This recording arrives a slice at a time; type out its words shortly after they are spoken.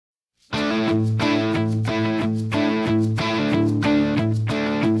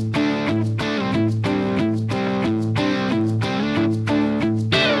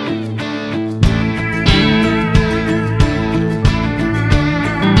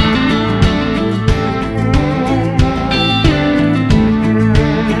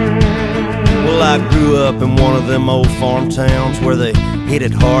grew up in one of them old farm towns where they hit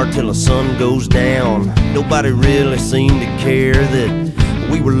it hard till the sun goes down. Nobody really seemed to care that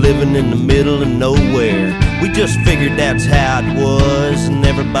we were living in the middle of nowhere. We just figured that's how it was, and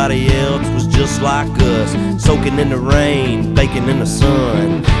everybody else was just like us, soaking in the rain, baking in the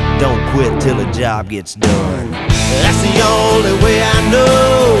sun. Don't quit till the job gets done. That's the only way I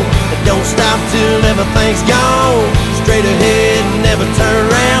know. Don't stop till everything's gone. Straight ahead and never turn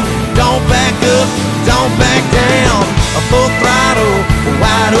around. Don't back up, don't back down. A full throttle,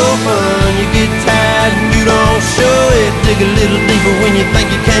 wide open. You get tired and you don't show it. Dig a little deeper when you think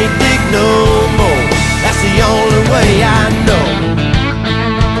you can't dig no more. That's the only way I know.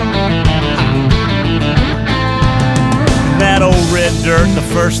 That old red dirt, the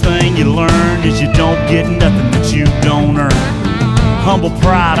first thing you learn is you don't get nothing that you don't earn. Humble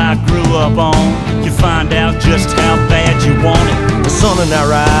pride I grew up on. You find out just how bad you want it. The sun in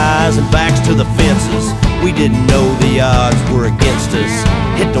our eyes and backs to the fences. We didn't know the odds were against us.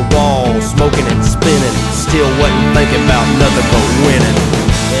 Hit the wall, smoking and spinning. Still wasn't thinking about nothing but winning.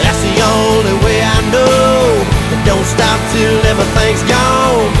 That's the only way I know. Don't stop till everything's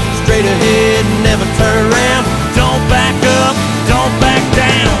gone. Straight ahead and never turn around. Don't back up, don't back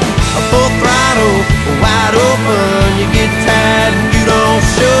down. A full throttle, wide open. You get tired and you don't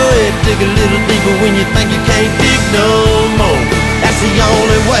show it. Dig a little deeper when you think you can't dig no more. That's the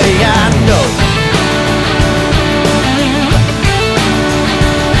only way I know.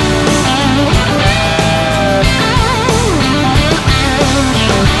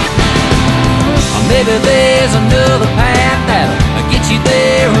 Maybe there's another path that'll get you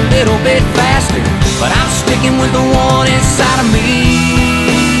there a little bit faster, but I'm sticking with the one inside of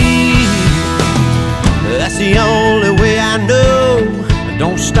me. That's the only way I know.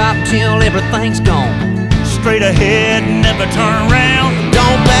 Don't stop till everything's gone. Straight ahead, never turn around.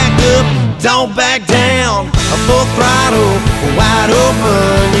 Don't back up, don't back down. A full throttle, wide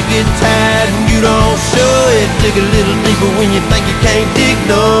open. You get tired and you don't show it. Dig a little deeper when you think you can't dig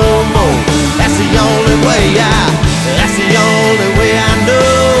no more. That's the only way that's the only way I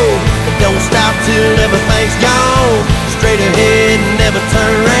know. Don't stop till everything's gone. Straight ahead and never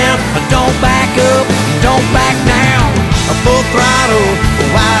turn around. Don't back up, don't back down. A full throttle,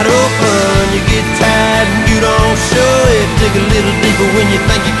 wide open. You get tired and you don't show it. Dig a little deeper when you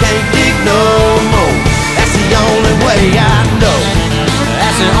think you can't dig no more. That's the only way I know.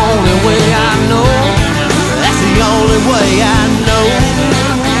 That's the only way I know. That's the only way I know.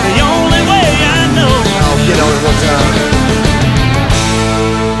 The only way I know. Oh, get on it one time.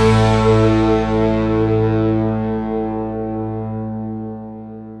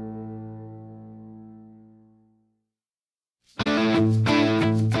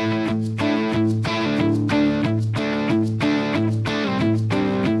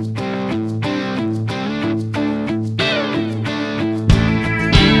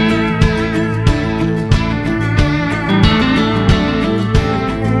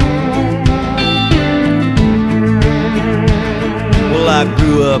 I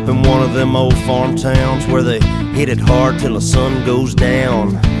grew up in one of them old farm towns where they hit it hard till the sun goes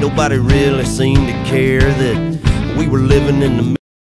down. Nobody really seemed to care that we were living in the